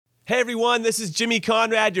Hey everyone, this is Jimmy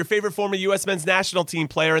Conrad, your favorite former U.S. men's national team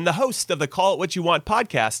player and the host of the Call It What You Want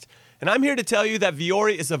podcast. And I'm here to tell you that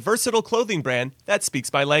Vuori is a versatile clothing brand that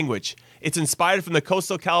speaks my language. It's inspired from the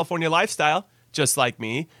coastal California lifestyle, just like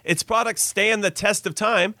me. Its products stand the test of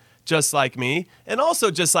time, just like me. And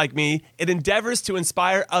also just like me, it endeavors to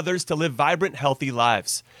inspire others to live vibrant, healthy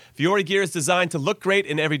lives. Vuori gear is designed to look great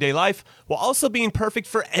in everyday life while also being perfect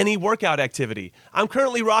for any workout activity. I'm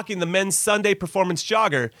currently rocking the men's Sunday Performance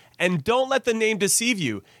Jogger, and don't let the name deceive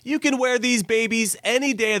you. You can wear these babies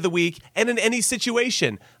any day of the week and in any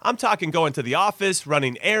situation. I'm talking going to the office,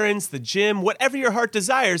 running errands, the gym, whatever your heart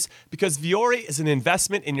desires, because Vuori is an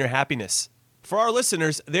investment in your happiness. For our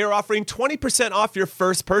listeners, they are offering 20% off your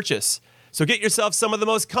first purchase. So get yourself some of the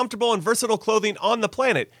most comfortable and versatile clothing on the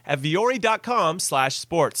planet at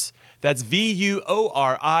vuori.com/sports. That's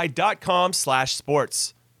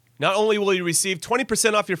VUORI.com/sports. Not only will you receive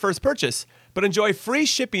 20% off your first purchase, but enjoy free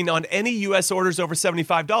shipping on any U.S. orders over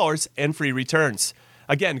 $75 and free returns.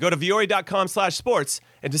 Again, go to vuori.com/sports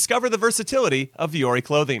and discover the versatility of Vuori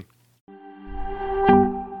clothing.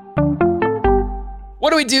 What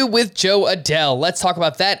do we do with Jo Adell? Let's talk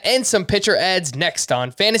about that and some pitcher ads next on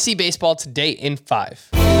Fantasy Baseball Today in 5.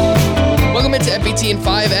 Welcome into FBT in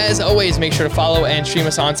 5. As always, make sure to follow and stream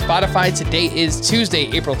us on Spotify. Today is Tuesday,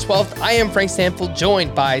 April 12th. I am Frank Stanfield,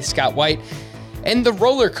 joined by Scott White. And the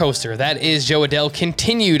roller coaster that is Jo Adell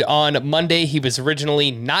continued on Monday. He was originally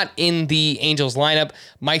not in the Angels lineup.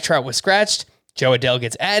 Mike Trout was scratched. Jo Adell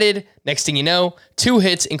gets added. Next thing you know, 2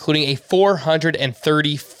 hits, including a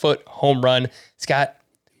 430-foot home run. Scott,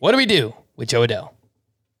 what do we do with Jo Adell?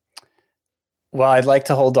 Well, I'd like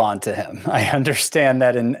to hold on to him. I understand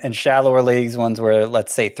that in shallower leagues, ones where,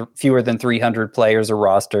 let's say, fewer than 300 players are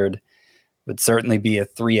rostered, would certainly be a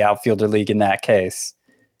 3 outfielder league in that case.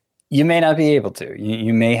 You may not be able to.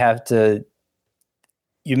 You may have to.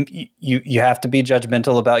 You have to be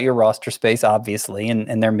judgmental about your roster space, obviously,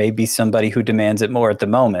 and there may be somebody who demands it more at the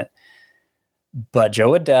moment. But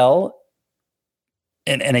Jo Adell,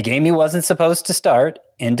 in a game he wasn't supposed to start,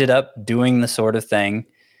 ended up doing the sort of thing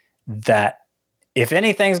that, if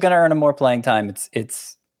anything's going to earn him more playing time,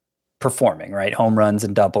 it's performing, right? Home runs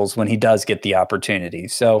and doubles when he does get the opportunity.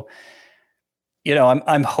 So, you know,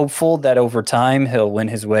 I'm hopeful that over time he'll win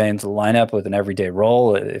his way into the lineup with an everyday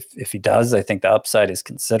role. If he does, I think the upside is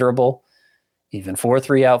considerable, even for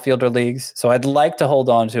 3 outfielder leagues. So I'd like to hold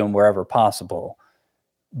on to him wherever possible.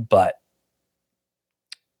 But,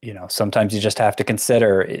 you know, sometimes you just have to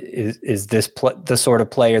consider, is this the sort of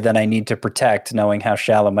player that I need to protect, knowing how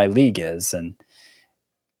shallow my league is? And,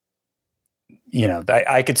 you know,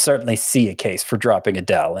 I could certainly see a case for dropping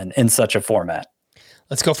Adell in such a format.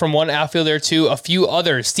 Let's go from one outfielder to a few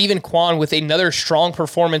others. Steven Kwan with another strong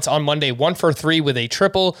performance on Monday, 1 for 3 with a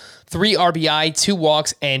triple, 3 RBI, 2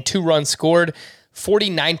 walks, and 2 runs scored.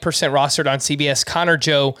 49% rostered on CBS. Connor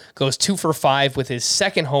Joe goes 2 for 5 with his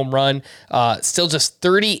second home run. Still just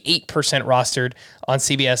 38% rostered on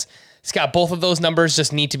CBS. Scott, both of those numbers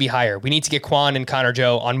just need to be higher. We need to get Kwan and Connor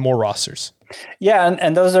Joe on more rosters. Yeah,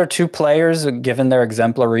 and those are 2 players, given their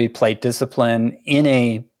exemplary plate discipline in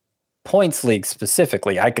a points league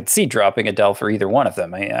specifically. I could see dropping Adell for either one of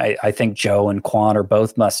them. I think Joe and Kwan are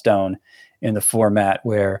both must-own in the format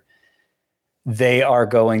where they are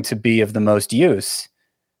going to be of the most use.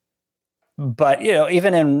 But, you know,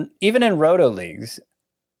 even in roto leagues,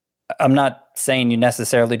 I'm not saying you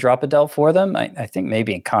necessarily drop Adell for them. I think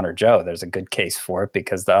maybe in Connor Joe, there's a good case for it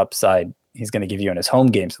because the upside he's going to give you in his home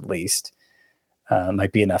games at least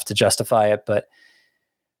might be enough to justify it. But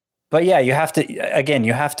yeah, you have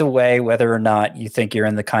to weigh whether or not you think you're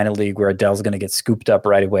in the kind of league where Adell's going to get scooped up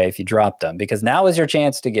right away if you drop them, because now is your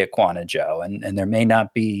chance to get Kwan and Joe. And there may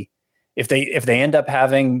not be, if they end up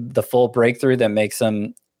having the full breakthrough that makes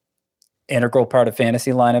them integral part of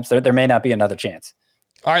fantasy lineups, there may not be another chance.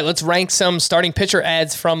 All right, let's rank some starting pitcher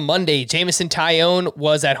ads from Monday. Jamison Tyone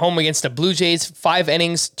was at home against the Blue Jays, 5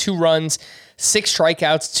 innings, 2 runs, 6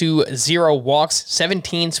 strikeouts to 0 walks,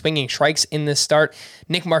 17 swinging strikes in this start.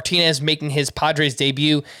 Nick Martinez making his Padres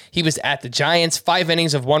debut. He was at the Giants, 5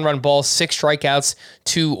 innings of 1-run balls, 6 strikeouts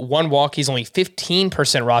to 1 walk. He's only 15%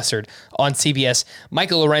 rostered on CBS.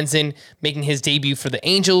 Michael Lorenzen making his debut for the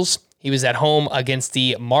Angels. He was at home against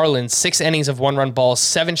the Marlins, 6 innings of 1-run balls,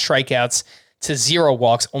 7 strikeouts to 0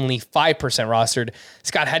 walks, only 5% rostered.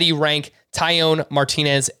 Scott, how do you rank Tyone,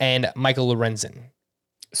 Martinez, and Michael Lorenzen?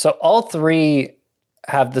 So all 3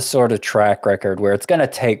 have the sort of track record where it's going to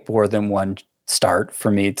take more than one start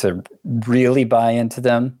for me to really buy into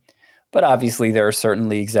them. But obviously there are certain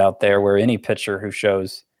leagues out there where any pitcher who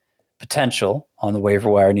shows potential on the waiver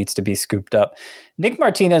wire needs to be scooped up. Nick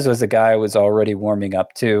Martinez was a guy I was already warming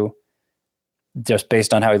up to just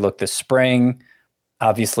based on how he looked this spring.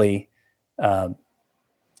 Obviously, kind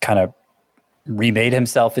of remade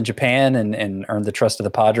himself in Japan and earned the trust of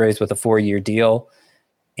the Padres with a 4-year deal.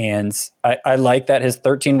 And I like that his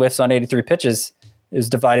 13 whiffs on 83 pitches is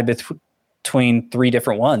divided between 3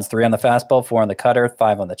 different ones: 3 on the fastball, 4 on the cutter,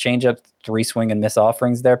 5 on the changeup, 3 swing and miss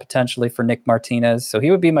offerings there potentially for Nick Martinez. So he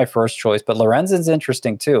would be my first choice. But Lorenzen's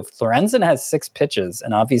interesting too. If Lorenzen has 6 pitches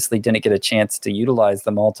and obviously didn't get a chance to utilize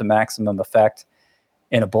them all to maximum effect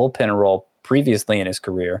in a bullpen role previously in his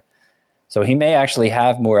career, so he may actually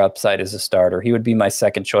have more upside as a starter. He would be my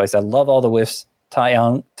second choice. I love all the whiffs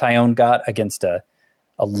Taillon got against a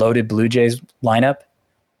loaded Blue Jays lineup,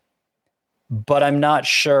 but I'm not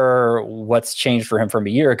sure what's changed for him from a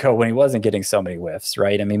year ago when he wasn't getting so many whiffs,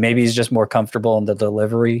 right? I mean, maybe he's just more comfortable in the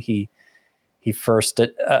delivery. He first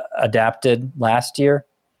adapted last year,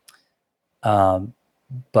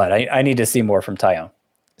 but I need to see more from Taillon.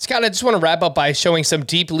 Scott, I just want to wrap up by showing some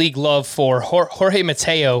deep league love for Jorge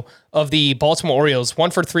Mateo of the Baltimore Orioles. 1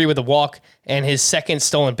 for 3 with a walk and his second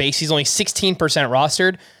stolen base. He's only 16%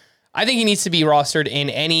 rostered. I think he needs to be rostered in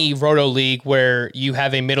any roto league where you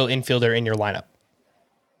have a middle infielder in your lineup.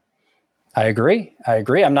 I agree.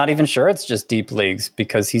 I'm not even sure it's just deep leagues,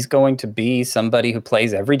 because he's going to be somebody who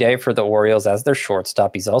plays every day for the Orioles as their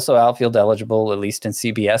shortstop. He's also outfield eligible, at least in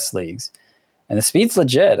CBS leagues. And the speed's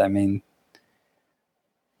legit. I mean,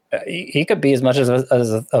 he could be as much as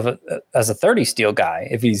a 30 steal guy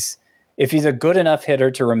if he's a good enough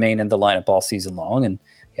hitter to remain in the lineup all season long. And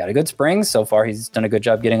he had a good spring so far. He's done a good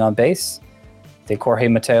job getting on base. I think Jorge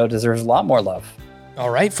Mateo deserves a lot more love. All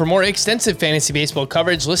right. For more extensive fantasy baseball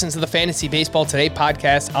coverage, listen to the Fantasy Baseball Today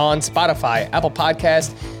podcast on Spotify, Apple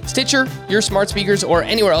Podcast, Stitcher, your smart speakers, or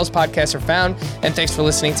anywhere else podcasts are found. And thanks for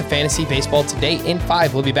listening to Fantasy Baseball Today in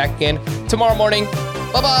 5. We'll be back again tomorrow morning.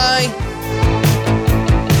 Bye-bye.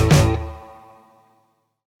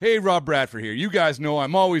 Hey, Rob Bradford here. You guys know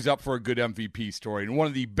I'm always up for a good MVP story, and one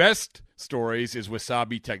of the best stories is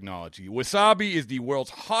Wasabi Technology. Wasabi is the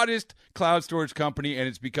world's hottest cloud storage company, and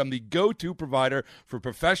it's become the go-to provider for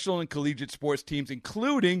professional and collegiate sports teams,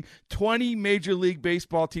 including 20 Major League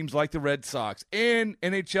Baseball teams like the Red Sox and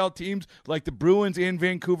NHL teams like the Bruins and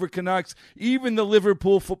Vancouver Canucks. Even the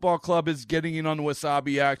Liverpool Football Club is getting in on the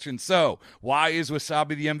Wasabi action. So, why is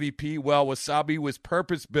Wasabi the MVP? Well, Wasabi was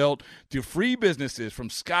purpose-built to free businesses from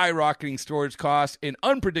skyrocketing storage costs and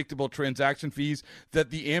unpredictable transaction fees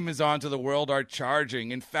that the Amazons of the world are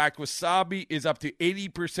charging. In fact, Wasabi is up to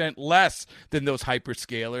 80% less than those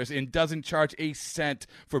hyperscalers and doesn't charge a cent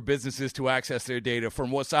for businesses to access their data.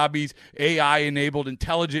 From Wasabi's AI-enabled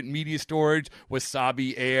intelligent media storage,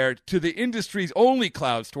 Wasabi Air, to the industry's only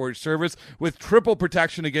cloud storage service with triple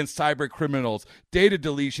protection against cyber criminals, data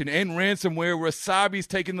deletion, and ransomware, Wasabi's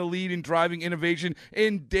taken the lead in driving innovation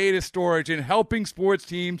in data storage and helping sports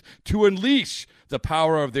teams to unleash the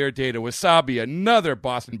power of their data. Wasabi, another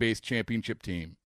Boston-based championship team.